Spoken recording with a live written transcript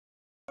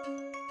Hello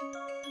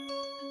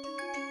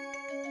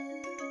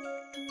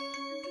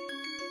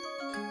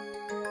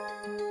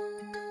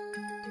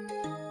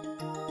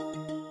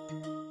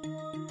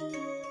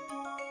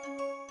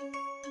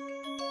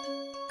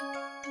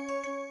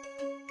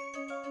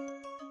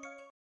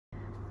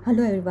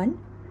everyone.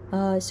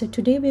 So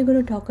today we're going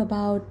to talk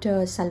about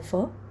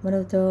sulfur, one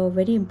of the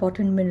very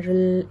important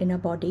mineral in our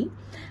body,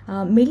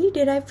 mainly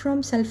derived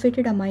from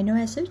sulfated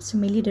amino acids,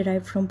 mainly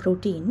derived from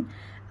protein.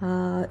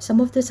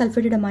 Some of the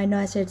sulfated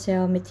amino acids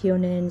are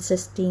methionine,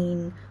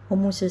 cysteine,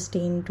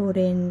 homocysteine,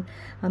 taurine.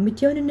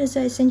 Methionine is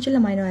an essential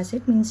amino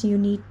acid, means you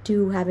need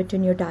to have it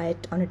in your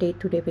diet on a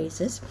day-to-day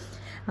basis.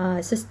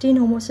 Cysteine,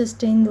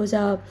 homocysteine, those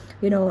are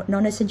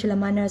non-essential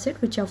amino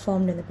acids which are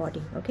formed in the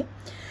body. Okay.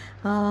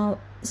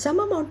 Some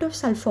amount of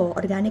sulfur,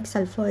 organic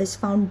sulfur, is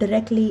found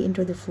directly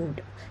into the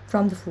food,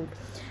 from the food,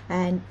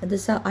 and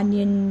this are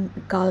onion,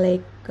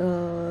 garlic,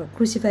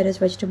 cruciferous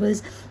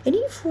vegetables,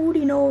 any food,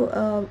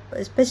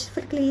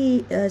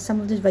 specifically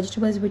some of these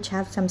vegetables which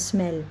have some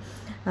smell,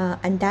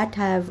 and that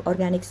have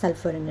organic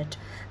sulfur in it.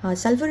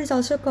 Sulfur is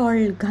also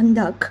called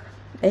gandhak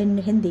in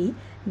Hindi.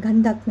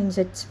 Gandhak means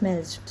it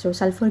smells, so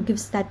sulfur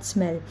gives that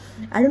smell.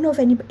 I don't know if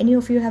any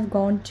of you have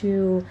gone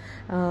to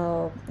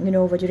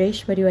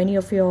Vajreshwari or any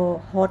of your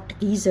hot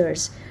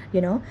geysers,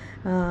 in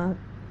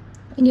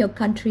your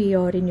country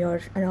or in your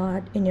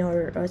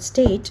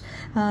state.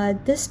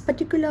 This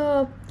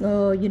particular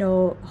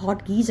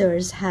hot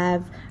geysers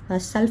have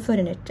sulfur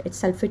in it.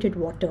 It's sulfated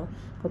water.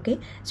 Okay,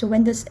 so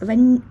when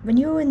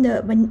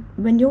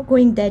you're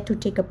going there to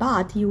take a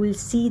bath, you will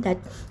see that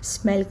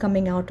smell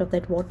coming out of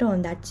that water,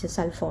 and that's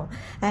sulfur.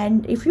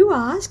 And if you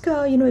ask,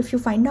 if you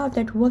find out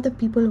that who are the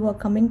people who are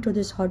coming to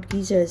this hot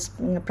geysers,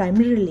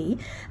 primarily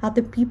are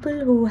the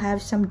people who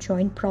have some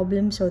joint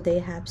problems or they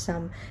have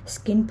some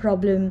skin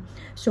problem.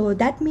 So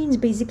that means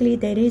basically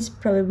there is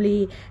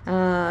probably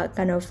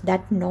kind of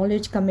that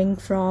knowledge coming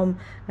from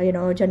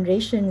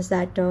generations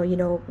that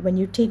when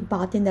you take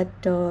bath in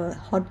that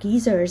hot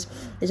geysers,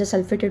 there's a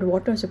sulfated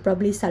water, so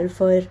probably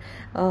sulfur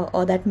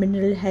or that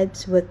mineral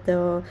helps with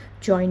the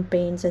joint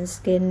pains and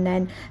skin,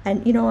 and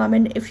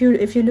if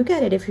you look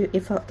at it,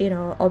 if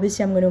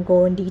obviously I'm going to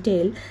go in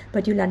detail,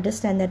 but you'll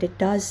understand that it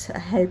does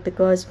help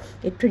because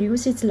it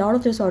produces a lot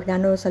of those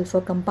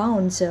organosulfur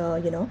compounds,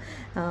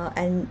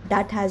 and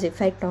that has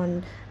effect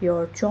on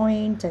your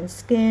joint and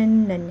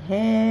skin and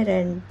hair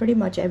and pretty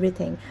much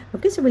everything.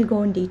 Okay, so we'll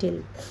go in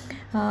detail.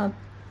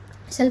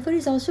 Sulfur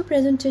is also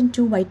present in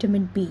 2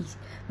 vitamin B.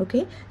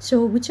 Okay,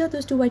 so which are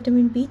those 2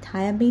 vitamin B?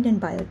 Thiamine and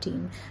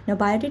biotin. Now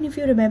biotin, if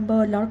you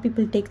remember, a lot of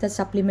people take the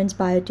supplements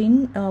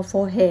biotin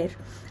for hair,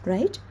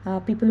 right?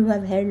 People who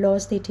have hair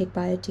loss, they take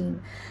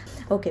biotin.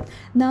 Okay,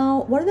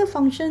 now what are the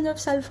functions of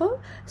sulfur?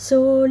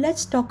 So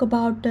let's talk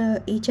about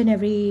each and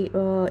every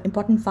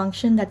important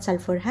function that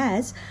sulfur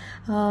has.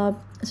 So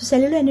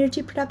cellular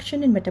energy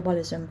production and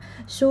metabolism.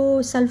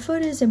 So sulfur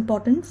is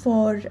important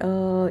for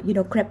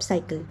Krebs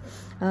cycle,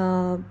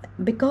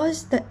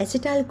 because the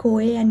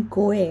acetyl-CoA and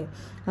CoA,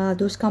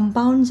 those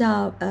compounds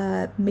are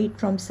made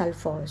from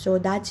sulfur. So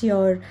that's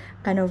your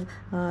kind of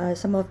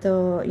some of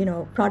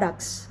the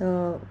products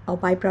or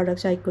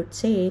byproducts, I could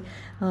say,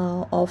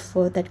 of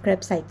that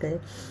Krebs cycle.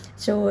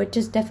 So it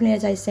is definitely,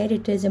 as I said,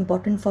 it is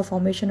important for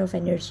formation of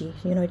energy.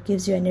 It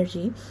gives you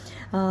energy.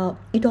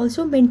 It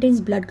also maintains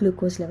blood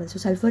glucose level. So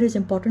sulfur is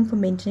important for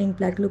maintaining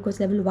blood glucose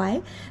level.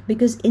 Why?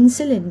 Because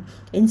insulin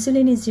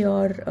is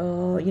your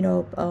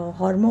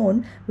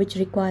hormone which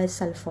requires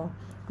sulfur.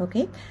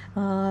 Okay.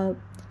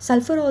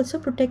 Sulfur also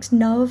protects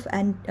nerve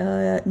and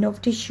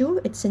nerve tissue.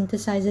 It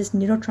synthesizes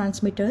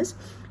neurotransmitters.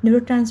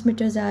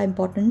 Neurotransmitters are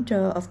important,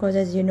 of course,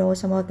 as you know.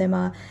 Some of them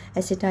are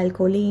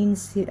acetylcholine,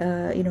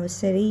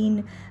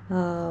 serine,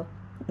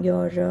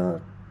 your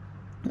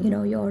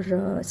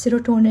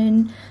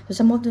serotonin. So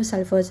some of those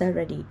sulfurs are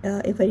very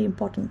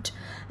important.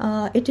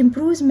 It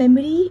improves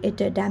memory. It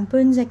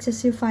dampens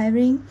excessive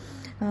firing.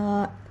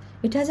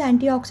 It has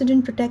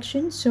antioxidant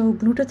protection. So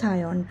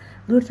glutathione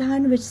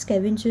which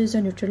scavenges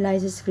or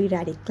neutralizes free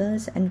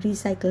radicals and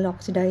recycle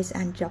oxidized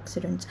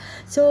antioxidants.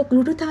 So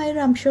glutathione,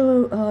 I'm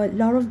sure a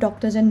lot of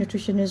doctors and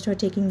nutritionists who are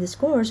taking this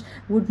course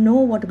would know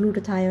what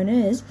glutathione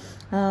is.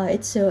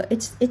 It's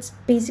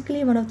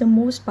basically one of the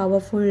most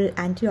powerful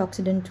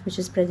antioxidant which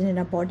is present in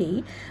our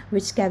body,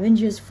 which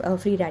scavenges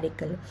free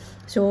radical.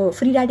 So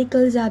free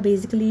radicals are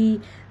basically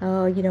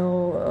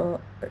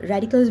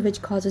radicals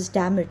which causes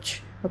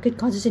damage. Okay, it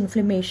causes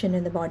inflammation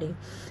in the body.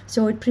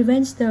 So it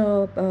prevents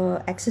the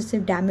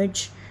excessive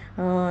damage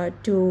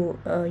to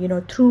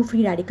through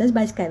free radicals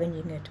by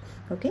scavenging it.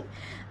 Okay.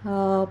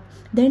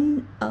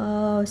 Then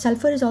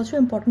sulfur is also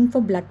important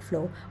for blood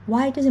flow.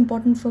 Why it is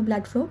important for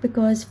blood flow?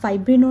 Because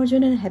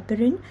fibrinogen and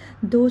heparin,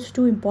 those are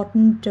two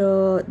important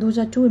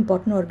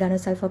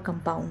organosulfur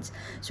compounds.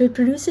 So it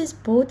produces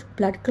both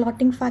blood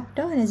clotting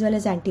factor and as well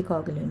as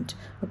anticoagulant.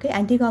 Okay,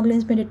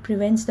 anticoagulants mean it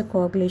prevents the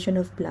coagulation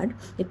of blood.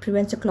 It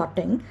prevents the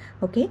clotting.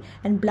 Okay,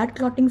 and blood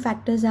clotting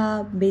factors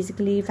are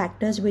basically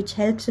factors which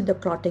helps with the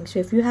clotting. So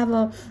if you have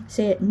a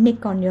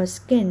nick on your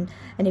skin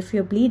and if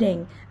you're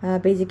bleeding,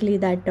 basically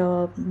that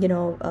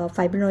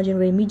fibrinogen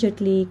will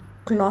immediately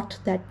clot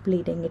that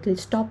bleeding. It will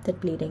stop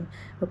that bleeding.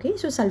 Okay,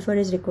 so sulfur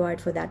is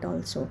required for that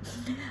also.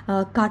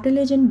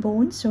 Cartilage and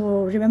bones.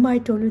 So remember I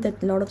told you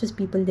that a lot of these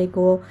people, they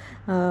go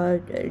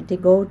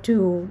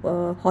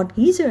to hot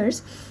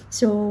geysers.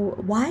 So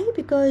why?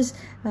 Because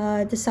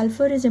the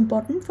sulfur is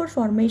important for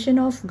formation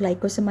of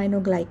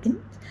glycosaminoglycans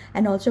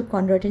and also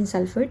chondroitin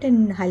sulfate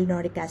and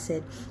hyaluronic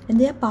acid, and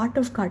they are part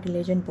of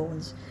cartilage and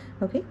bones.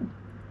 Okay,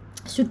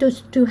 so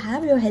to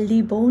have your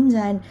healthy bones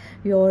and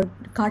your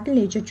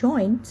cartilage, your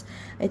joints,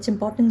 it's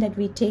important that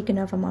we take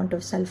enough amount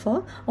of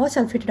sulfur or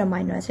sulfated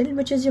amino acid,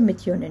 which is your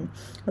methionine.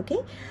 Okay,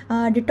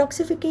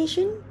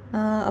 detoxification,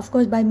 of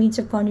course, by means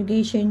of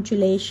conjugation,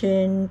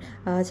 chelation.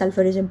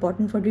 Sulfur is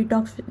important for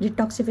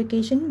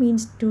detoxification,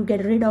 means to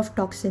get rid of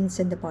toxins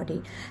in the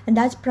body, and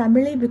that's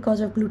primarily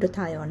because of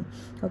glutathione.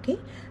 Okay,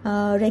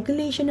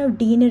 regulation of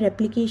DNA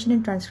replication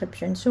and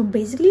transcription. So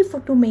basically,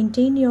 to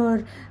maintain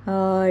your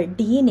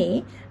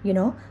DNA,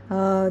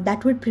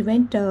 that would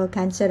prevent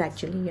cancer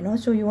actually.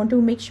 So you want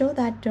to make sure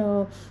that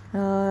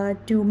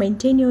to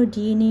maintain your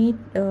DNA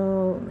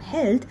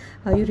health,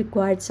 you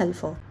require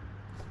sulfur.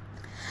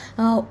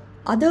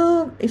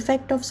 Other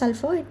effect of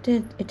sulfur,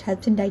 it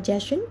helps in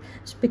digestion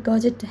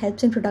because it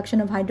helps in production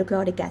of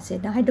hydrochloric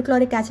acid. Now,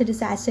 hydrochloric acid is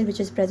the acid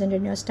which is present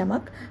in your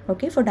stomach,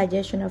 okay, for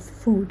digestion of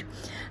food.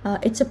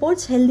 It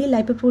supports healthy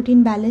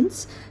lipoprotein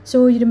balance.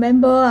 So you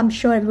remember, I'm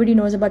sure everybody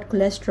knows about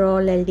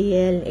cholesterol,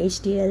 LDL,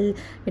 HDL.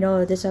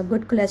 There's a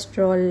good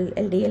cholesterol.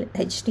 LDL,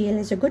 HDL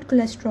is a good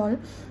cholesterol,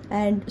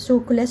 and so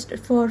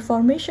for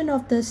formation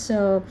of this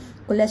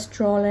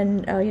cholesterol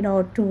and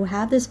to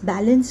have this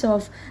balance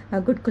of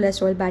good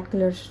cholesterol, bad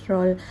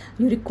cholesterol,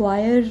 you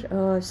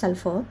require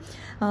sulfur.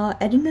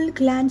 Adrenal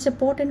gland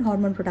support and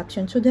hormone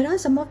production. So there are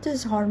some of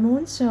these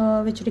hormones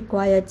which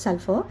require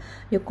sulfur.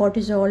 Your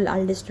cortisol,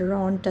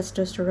 aldosterone,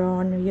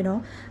 testosterone,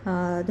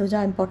 those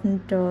are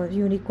important.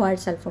 You require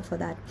sulfur for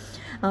that.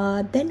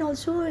 Then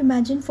also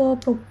imagine for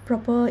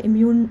proper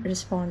immune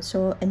response.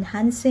 So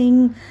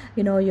enhancing,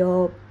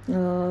 your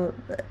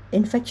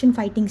infection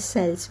fighting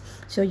cells,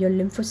 so your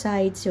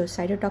lymphocytes, your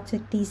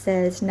cytotoxic T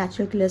cells,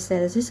 natural killer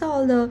cells, these are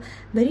all the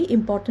very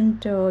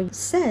important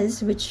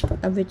cells which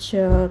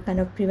kind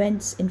of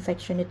prevents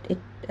infection. It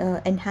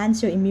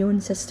enhance your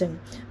immune system.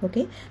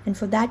 Okay, and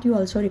for that you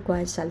also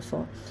require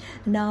sulfur.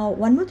 Now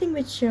one more thing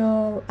which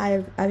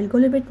I will go a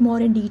little bit more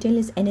in detail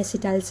is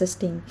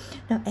N-acetylcysteine.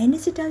 Now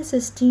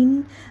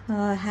N-acetylcysteine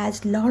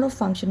has a lot of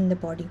function in the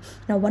body.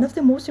 Now one of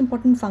the most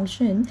important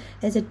function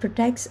is it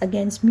protects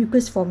against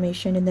mucus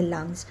formation in the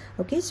lungs.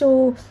 Okay,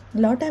 so a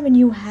lot of time when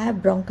you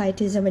have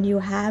bronchitis and when you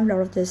have a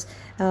lot of this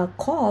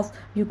cough,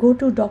 you go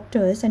to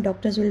doctors and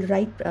doctors will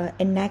write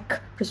a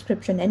NAC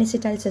prescription.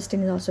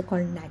 N-acetylcysteine is also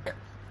called NAC.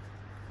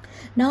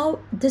 Now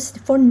this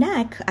for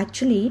NAC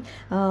actually,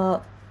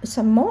 all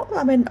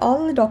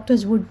the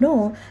doctors would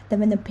know that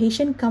when the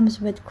patient comes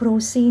with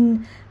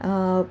crocin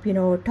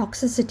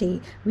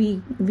toxicity,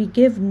 we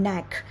give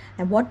NAC,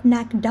 and what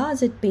NAC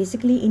does, it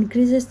basically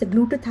increases the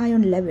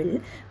glutathione level,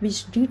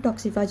 which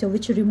detoxifies or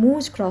which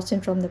removes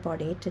crocin from the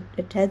body.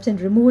 It helps in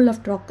removal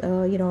of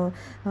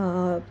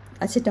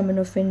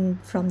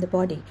acetaminophen from the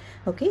body.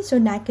 Okay, so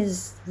NAC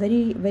is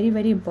very, very,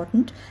 very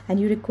important, and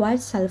you require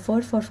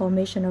sulfur for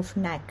formation of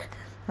NAC.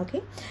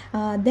 Okay,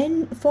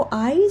 then for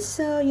eyes,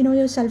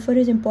 your sulfur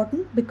is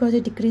important because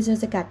it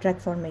decreases the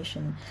cataract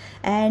formation.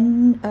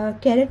 And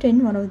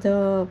keratin, one of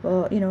the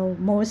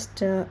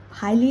most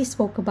highly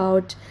spoke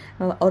about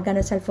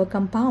organosulfur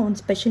compounds,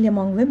 especially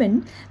among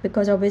women,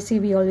 because obviously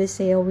we always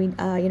say,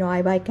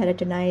 I buy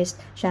keratinized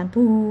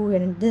shampoo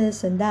and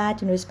this and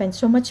that. We spend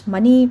so much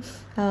money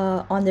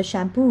on the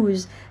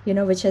shampoos,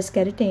 which has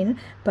keratin.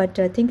 But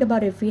think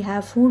about if we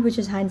have food which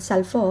is high in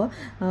sulfur,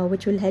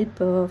 which will help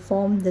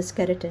form this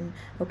keratin.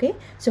 Okay,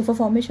 so for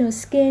formation of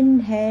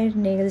skin, hair,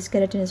 nails,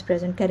 keratin is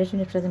present. Keratin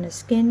is present in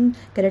skin.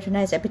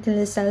 Keratinized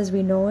epithelial cells,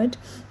 we know it.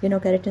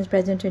 Keratin is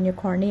present in your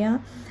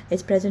cornea.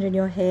 It's present in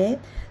your hair.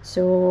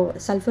 So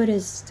sulfur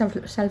is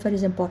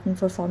important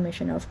for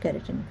formation of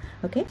keratin.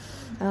 Okay.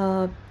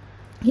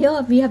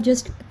 Here we have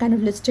just kind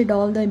of listed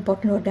all the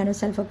important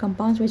organosulfur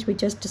compounds which we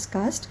just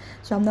discussed,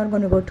 so I'm not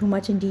going to go too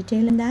much in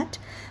detail in that.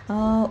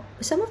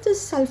 Some of the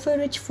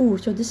sulfur-rich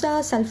food, so these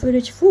are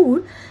sulfur-rich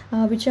food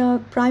which are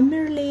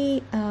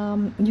primarily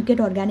you get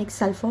organic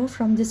sulfur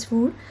from this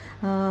food.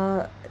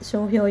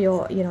 So here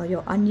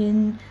your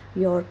onion,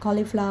 your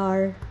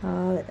cauliflower,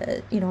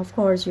 of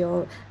course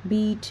your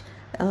beet,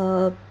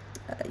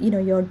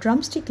 your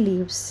drumstick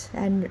leaves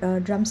and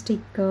drumstick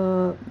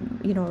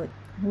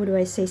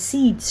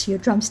seeds. Your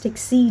drumstick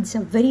seeds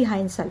are very high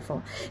in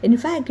sulfur. In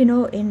fact,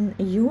 in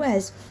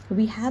US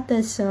we have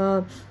this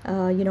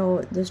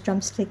those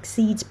drumstick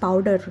seeds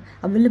powder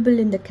available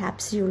in the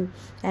capsule,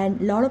 and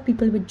a lot of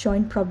people with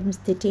joint problems,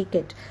 they take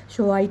it.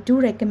 So I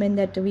do recommend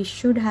that we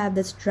should have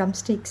this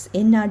drumsticks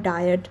in our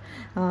diet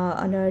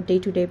on a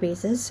day-to-day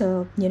basis.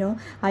 So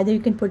either you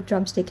can put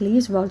drumstick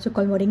leaves, we also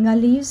call moringa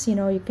leaves.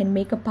 You can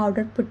make a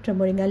powder, put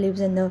moringa leaves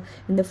in the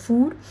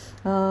food,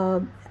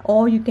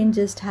 or you can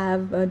just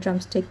have a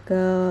drumstick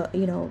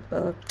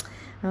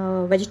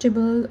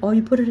vegetable, or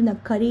you put it in a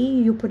curry,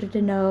 you put it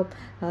in a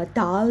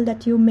dal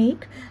that you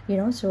make,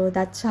 so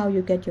that's how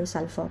you get your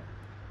sulphur.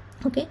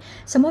 Okay,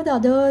 some of the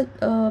other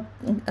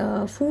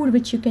food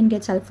which you can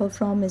get sulphur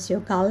from is your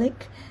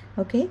garlic,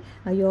 okay,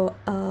 your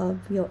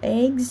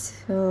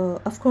eggs,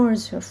 of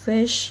course your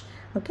fish.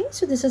 Okay,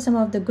 so this is some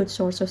of the good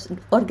sources of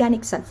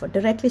organic sulphur.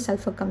 Directly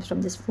sulphur comes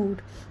from this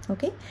food.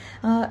 Okay,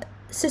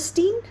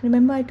 cysteine,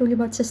 remember I told you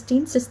about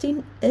cysteine.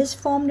 Cysteine is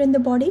formed in the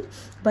body,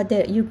 but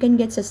you can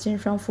get cysteine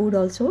from food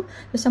also.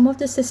 So some of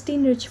the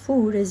cysteine rich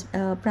food is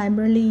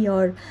primarily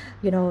your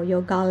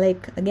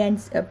garlic, again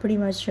pretty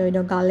much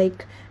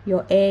garlic,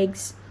 your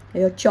eggs,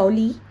 your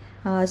choli,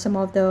 some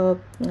of the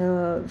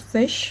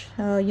fish,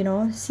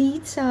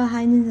 seeds are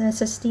high in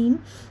cysteine,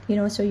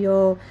 so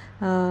your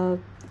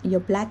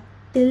black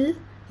till,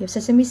 your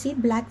sesame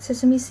seed, black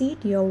sesame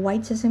seed, your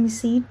white sesame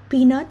seed,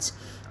 peanuts,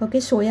 okay,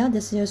 soya,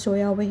 this is your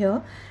soya over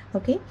here,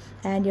 okay,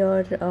 and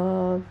your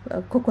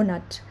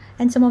coconut,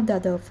 and some of the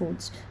other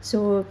foods.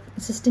 So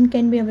cysteine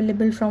can be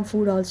available from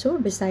food also,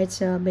 besides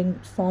being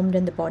formed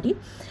in the body.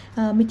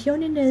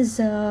 Methionine is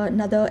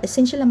another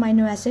essential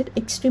amino acid,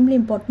 extremely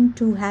important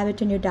to have it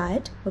in your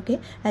diet. Okay,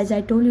 as I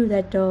told you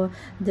that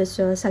this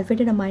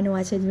sulfated amino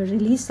acid will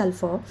release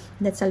sulfur.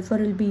 That sulfur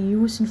will be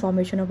used in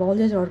formation of all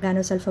these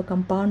organosulfur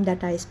compound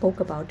that I spoke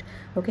about.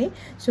 Okay,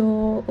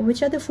 so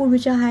which are the food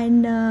which are high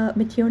in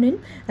methionine?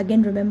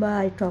 Again, remember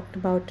I talked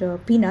about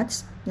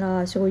peanuts.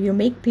 So you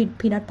make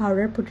peanut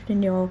powder, put it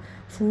in your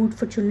food.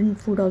 For children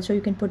food also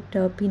you can put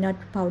peanut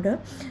powder.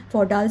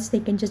 For adults they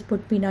can just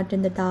put peanut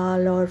in the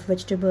dal or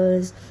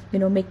vegetables,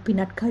 make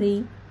peanut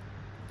curry.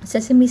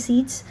 Sesame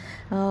seeds,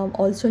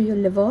 also your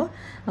liver,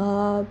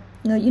 your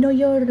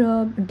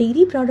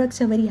dairy products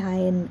are very high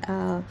in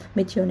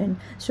methionine,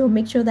 so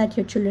make sure that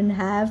your children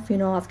have,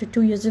 after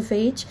 2 years of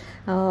age,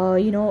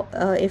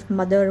 if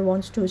mother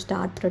wants to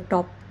start the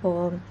top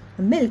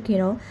milk,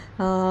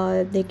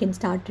 they can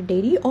start a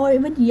dairy, or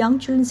even young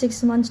children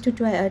 6 months to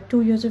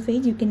 2 years of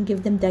age, you can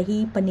give them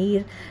dahi,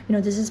 paneer.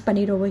 This is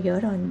paneer over here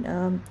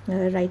on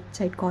right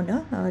side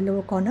corner,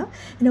 lower corner,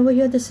 and over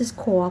here this is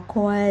khoa.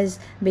 Khoa is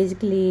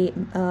basically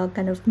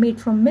kind of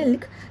made from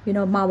milk,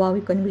 mawa, we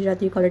in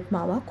Gujarati call it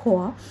mawa,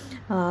 khoa.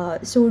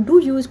 So do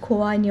use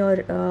khoa in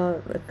your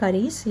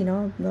curries,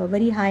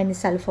 very high in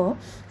sulfur,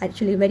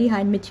 actually very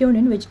high in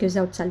methionine, which gives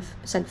out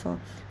sulfur.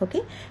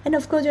 Okay, and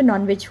of course your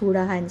non-veg food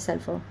are high in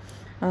sulfur.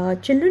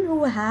 Children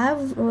who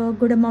have a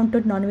good amount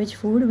of non-veg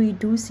food, we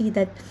do see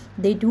that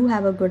they do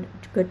have a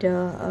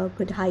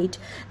good height.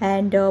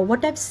 And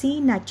what I've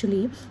seen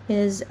actually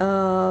is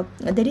there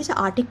is an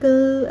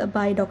article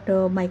by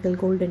Dr. Michael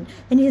Golden,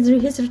 and he's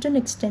written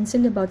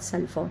extensively about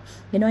sulfur,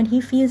 and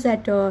he feels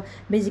that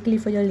basically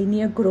for your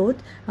linear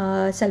growth,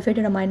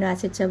 sulfated amino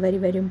acids are very,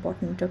 very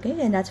important. Okay,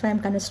 and that's why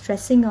I'm kind of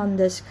stressing on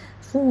this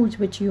foods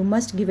which you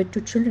must give it to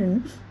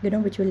children,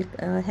 which will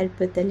help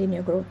with the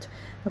linear growth.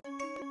 Okay.